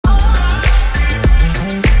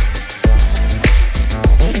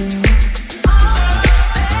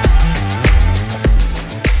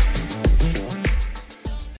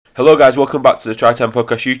Hello guys, welcome back to the Try Time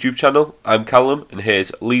Podcast YouTube channel. I'm Callum and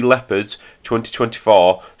here's Leigh Leopards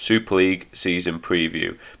 2024 Super League season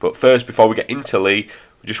preview. But first, before we get into Leigh,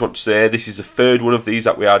 we just want to say this is the third one of these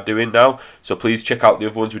that we are doing now. So please check out the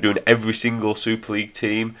other ones. We're doing every single Super League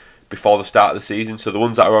team before the start of the season. So the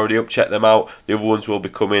ones that are already up, check them out. The other ones will be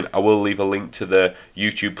coming. I will leave a link to the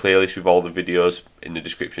YouTube playlist with all the videos in the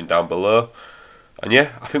description down below. And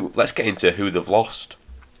yeah, I think let's get into who they've lost.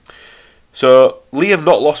 So, Leigh have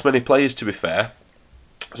not lost many players, to be fair.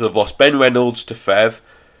 So they've lost Ben Reynolds to Fev,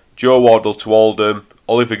 Joe Wardle to Oldham,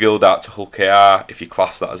 Oliver Gildart to Hull KR, if you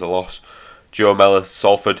class that as a loss, Joe Mellor to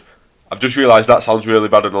Salford. I've just realised that sounds really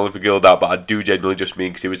bad on Oliver Gildart, but I do genuinely just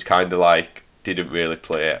mean because he was kind of like, didn't really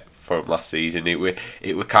play it for him last season. It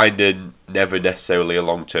were kind of never necessarily a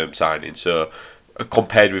long-term signing. So,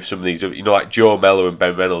 compared with some of these, like Joe Mellor and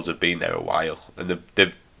Ben Reynolds have been there a while, and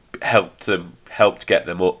they've helped get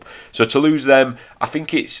them up. So to lose them, I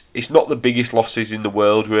think it's not the biggest losses in the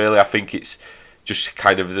world, really. I think it's just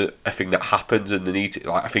kind of a thing that happens, and they need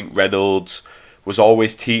to, I think Reynolds was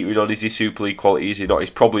always teetering on, is he Super League quality, is he not? He's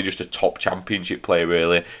probably just a top Championship player,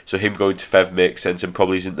 really. So him going to Fev makes sense and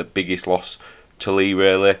probably isn't the biggest loss to Leigh,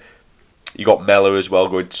 really. You got Mellor as well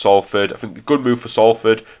going to Salford. I think a good move for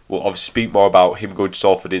Salford. We'll obviously speak more about him going to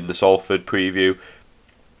Salford in the Salford preview.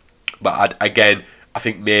 But I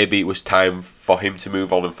think maybe it was time for him to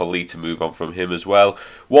move on and for Leigh to move on from him as well.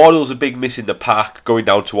 Wardle's a big miss in the pack, going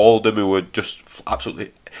down to Oldham, who were just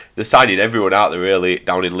absolutely... They're signing everyone out there, really,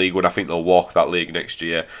 down in League One. I think they'll walk that league next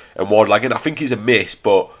year. And Wardle, again, I think he's a miss,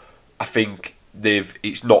 but I think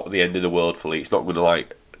it's not the end of the world for Leigh. It's not going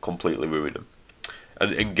to, completely ruin him.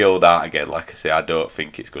 And Gildart, again, like I say, I don't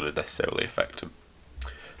think it's going to necessarily affect him.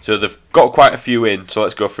 So they've got quite a few in, so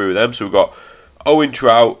let's go through them. So we've got Owen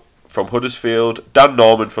Trout from Huddersfield, Dan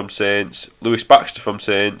Norman from Saints, Lewis Baxter from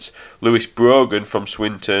Saints, Lewis Brogan from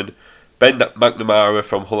Swinton, Ben McNamara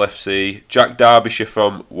from Hull FC, Jack Derbyshire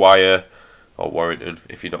from Warrington,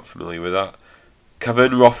 if you're not familiar with that,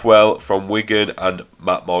 Kevin Rothwell from Wigan, and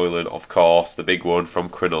Matt Moylan, of course, the big one, from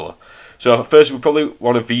Cronulla. So first, we probably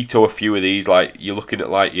want to veto a few of these. Like, you're looking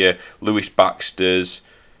at your Lewis Baxters,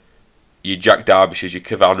 your Jack Derbyshires, your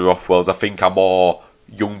Kevin Rothwells. I think are more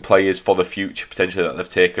young players for the future potentially that they've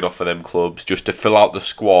taken off of them clubs just to fill out the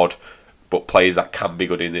squad, but players that can be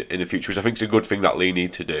good in the future, which I think is a good thing that Leigh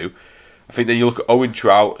need to do. I think then you look at Owen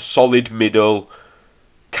Trout, solid middle,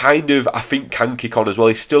 kind of, I think, can kick on as well.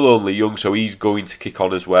 He's still only young, so he's going to kick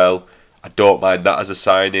on as well. I don't mind that as a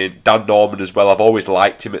signing. Dan Norman as well. I've always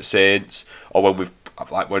liked him at Saints, or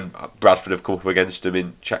when Bradford have come up against him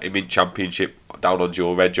in Championship down on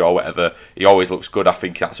Joe Reg or whatever. He always looks good. I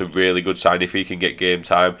think that's a really good sign if he can get game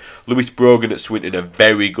time. Lewis Brogan at Swinton, a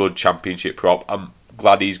very good Championship prop. I'm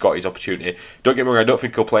glad he's got his opportunity. Don't get me wrong, I don't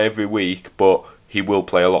think he'll play every week, but he will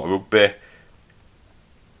play a lot of rugby.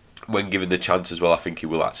 When given the chance as well, I think he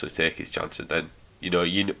will actually take his chance, and then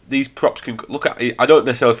these props can look at. I don't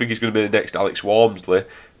necessarily think he's going to be the next Alex Walmsley,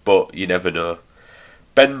 but you never know.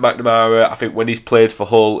 Ben McNamara, I think when he's played for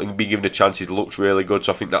Hull and been given a chance, he's looked really good.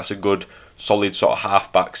 So I think that's a good, solid sort of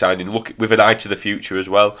half-back signing. Look with an eye to the future as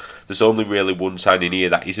well. There's only really one signing here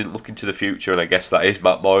that isn't looking to the future, and I guess that is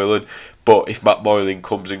Matt Moylan. But if Matt Moylan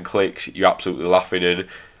comes and clicks, you're absolutely laughing. And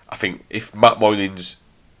I think if Matt Moylan's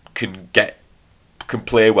can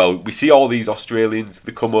play well. We see all these Australians,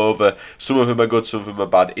 they come over, some of them are good, some of them are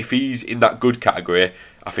bad. If he's in that good category,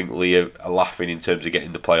 I think Leigh are laughing in terms of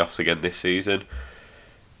getting the playoffs again this season.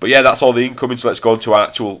 But yeah, that's all the incoming, so let's go on to our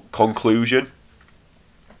actual conclusion.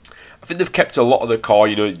 I think they've kept a lot of the core,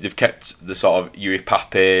 they've kept the sort of your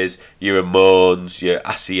Papes, your Amones, your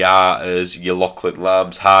Asiatas, your Lachlan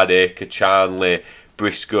Lambs, Hardacre, Charnley,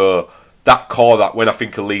 Briscoe. That core, that when I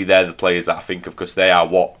think of Leigh, they're the players that I think of because they are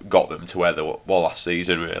what got them to where they were last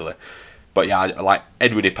season, really. But yeah, like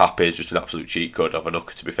Edwin Ipape is just an absolute cheat code of an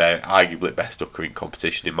hooker, to be fair. Arguably the best hooker in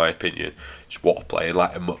competition, in my opinion. Just what a player.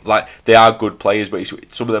 Like they are good players, but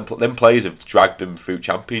some of them players have dragged them through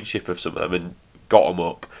Championship of some of them and got them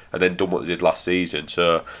up and then done what they did last season.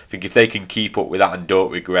 So I think if they can keep up with that and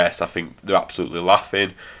don't regress, I think they're absolutely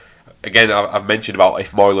laughing. Again, I've mentioned about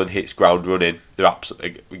if Moylan hits ground running, they're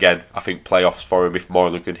absolutely, again, I think playoffs for him if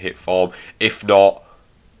Moylan can hit form. If not,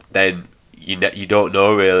 then you don't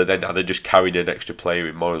know really. Then are they just carrying an extra player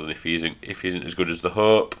in Moylan if he isn't as good as the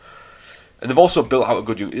hope? And they've also built out a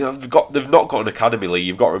good. They've not got an academy league.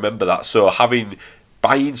 You've got to remember that. So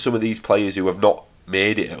buying some of these players who have not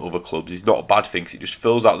made it at other clubs is not a bad thing. 'Cause it just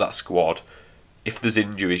fills out that squad. If there's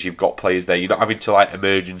injuries, you've got players there. You're not having to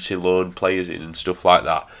emergency loan players in and stuff like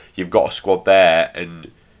that. You've got a squad there, and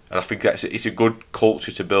I think it's a good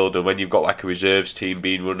culture to build. And when you've got a reserves team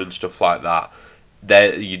being run and stuff like that,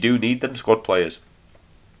 you do need them squad players.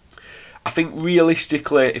 I think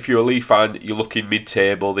realistically, if you're a Leigh fan, you're looking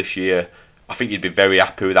mid-table this year. I think you'd be very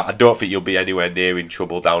happy with that. I don't think you'll be anywhere near in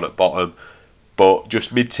trouble down at bottom, but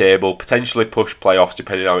just mid-table, potentially push playoffs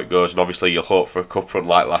depending on how it goes, and obviously you'll hope for a cup run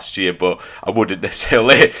like last year, but I wouldn't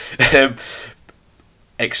necessarily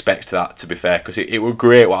expect that, to be fair, because it was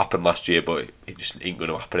great what happened last year, but it just ain't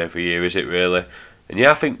going to happen every year, is it really? And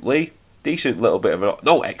yeah, I think Leigh, decent little bit of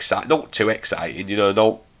not too exciting,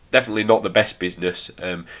 definitely not the best business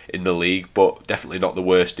in the league, but definitely not the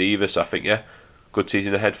worst either. So I think, yeah, good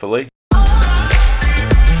season ahead for Leigh.